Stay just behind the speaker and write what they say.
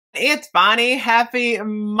It's Bonnie. Happy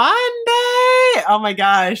Monday. Oh my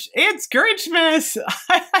gosh. It's Grinchmas.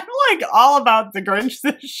 I'm like all about the Grinch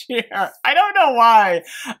this year. I don't know why.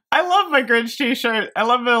 I love my Grinch t-shirt. I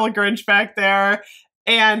love my little Grinch back there.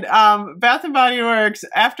 And Bath & Body Works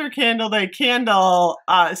After Candle Day Candle,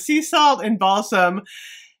 Sea Salt and Balsam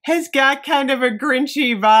has got kind of a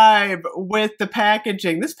Grinchy vibe with the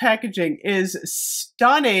packaging. This packaging is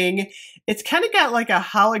stunning. It's kind of got like a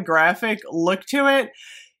holographic look to it.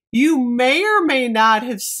 You may or may not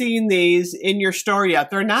have seen these in your store yet.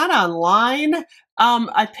 They're not online.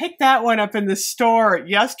 I picked that one up in the store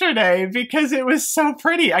yesterday because it was so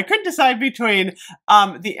pretty. I couldn't decide between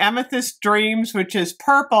the Amethyst Dreams, which is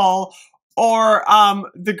purple, or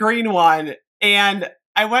the green one. And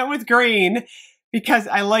I went with green because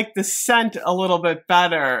I like the scent a little bit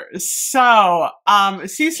better. So,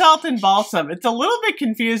 Sea Salt and Balsam. It's a little bit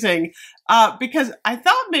confusing because I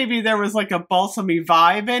thought maybe there was like a balsamy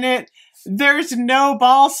vibe in it. There's no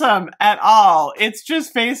balsam at all. It's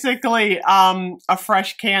just basically a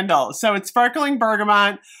fresh candle. So it's sparkling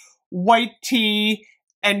bergamot, white tea,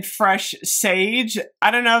 and fresh sage.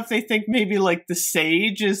 I don't know if they think maybe like the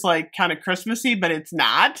sage is like kind of Christmassy, but it's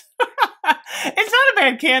not. It's not a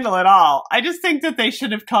bad candle at all. I just think that they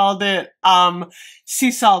should have called it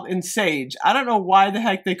Sea Salt and Sage. I don't know why the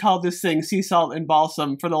heck they called this thing Sea Salt and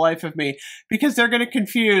Balsam for the life of me, because they're going to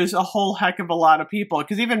confuse a whole heck of a lot of people.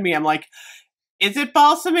 Because even me, I'm like, is it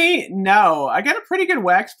balsamy? No. I got a pretty good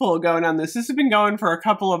wax pull going on this. This has been going for a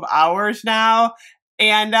couple of hours now,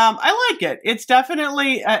 and I like it. It's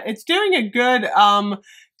definitely, it's doing a good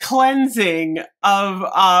cleansing of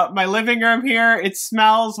my living room here. It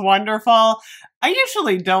smells wonderful. I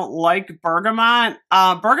usually don't like bergamot.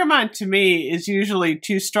 Bergamot to me is usually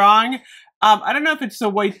too strong. I don't know if it's the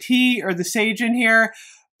white tea or the sage in here,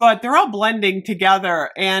 but they're all blending together.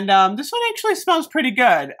 And this one actually smells pretty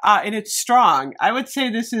good. And it's strong. I would say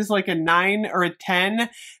this is like a 9 or a 10,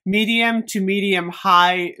 medium to medium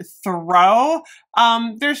high throw.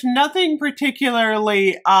 There's nothing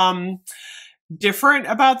particularly different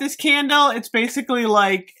about this candle. It's basically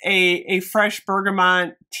like a fresh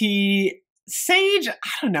bergamot tea. Sage, I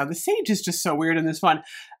don't know. The sage is just so weird in this one.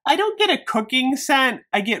 I don't get a cooking scent.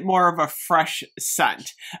 I get more of a fresh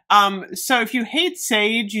scent. So if you hate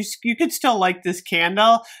sage, you could still like this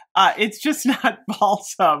candle. It's just not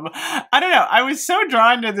balsam. I don't know. I was so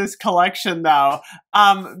drawn to this collection though,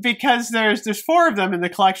 because there's 4 of them in the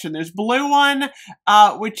collection. There's blue one,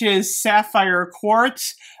 which is sapphire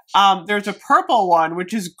quartz. There's a purple one,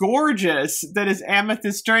 which is gorgeous, that is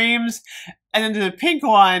Amethyst Dreams. And then there's a pink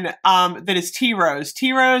one that is tea rose.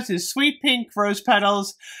 Tea rose is sweet pink rose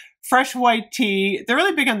petals, fresh white tea. They're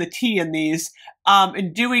really big on the tea in these,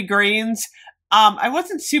 and dewy greens. I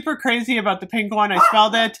wasn't super crazy about the pink one. I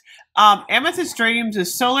smelled it. Amethyst Dreams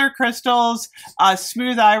is solar crystals,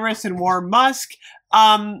 smooth iris, and warm musk.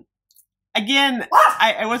 Again,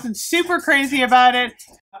 I wasn't super crazy about it.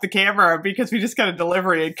 The camera, because we just got a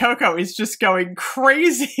delivery and Coco is just going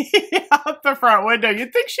crazy out the front window.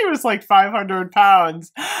 You'd think she was like 500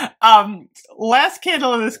 pounds. Last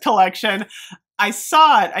candle in this collection, I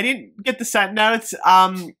saw it. I didn't get the scent notes.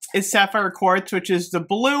 Is sapphire quartz, which is the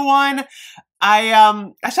blue one.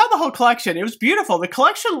 I saw the whole collection. It was beautiful. The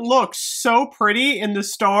collection looks so pretty in the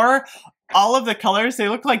store. All of the colors, they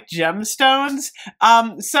look like gemstones.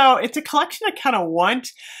 So it's a collection I kind of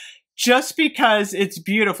want just because it's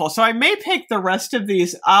beautiful. So I may pick the rest of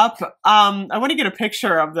these up. I want to get a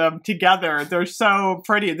picture of them together. They're so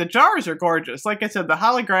pretty. The jars are gorgeous. Like I said, the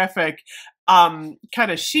holographic kind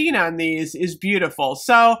of sheen on these is beautiful.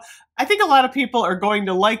 So I think a lot of people are going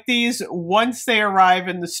to like these once they arrive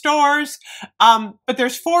in the stores. But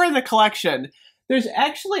there's 4 in the collection. There's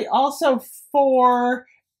actually also 4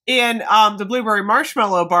 in the Blueberry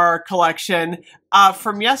Marshmallow Bar collection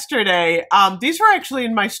from yesterday. These were actually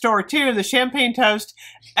in my store too. The Champagne Toast,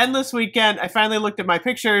 Endless Weekend. I finally looked at my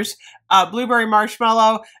pictures. Blueberry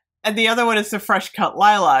Marshmallow. And the other one is the Fresh Cut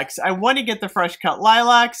Lilacs. I want to get the Fresh Cut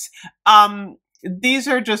Lilacs. These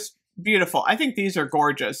are just beautiful. I think these are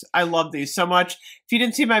gorgeous. I love these so much. If you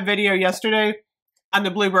didn't see my video yesterday on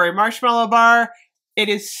the Blueberry Marshmallow Bar, it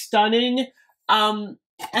is stunning.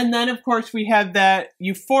 And then, of course, we have that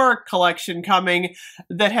Euphoric collection coming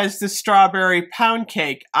that has the strawberry pound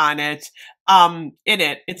cake on it. in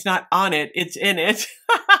it. It's not on it, it's in it.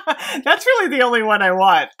 That's really the only one I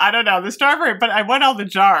want. I don't know, the strawberry, but I want all the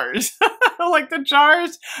jars. Like the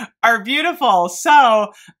jars are beautiful.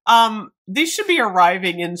 So, these should be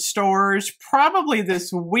arriving in stores probably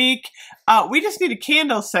this week. We just need a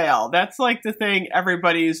candle sale. That's like the thing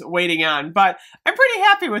everybody's waiting on. But I'm pretty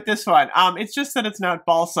happy with this one. It's just that it's not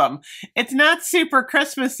balsam. It's not super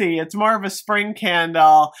Christmassy. It's more of a spring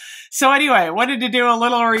candle. So anyway, wanted to do a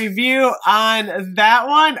little review on that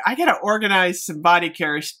one. I gotta organize some body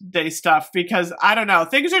care day stuff because I don't know.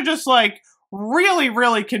 Things are just like really,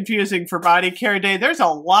 really confusing for body care day. There's a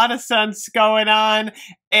lot of scents going on.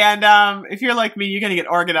 And if you're like me, you gotta get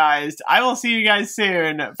organized. I will see you guys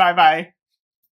soon. Bye-bye.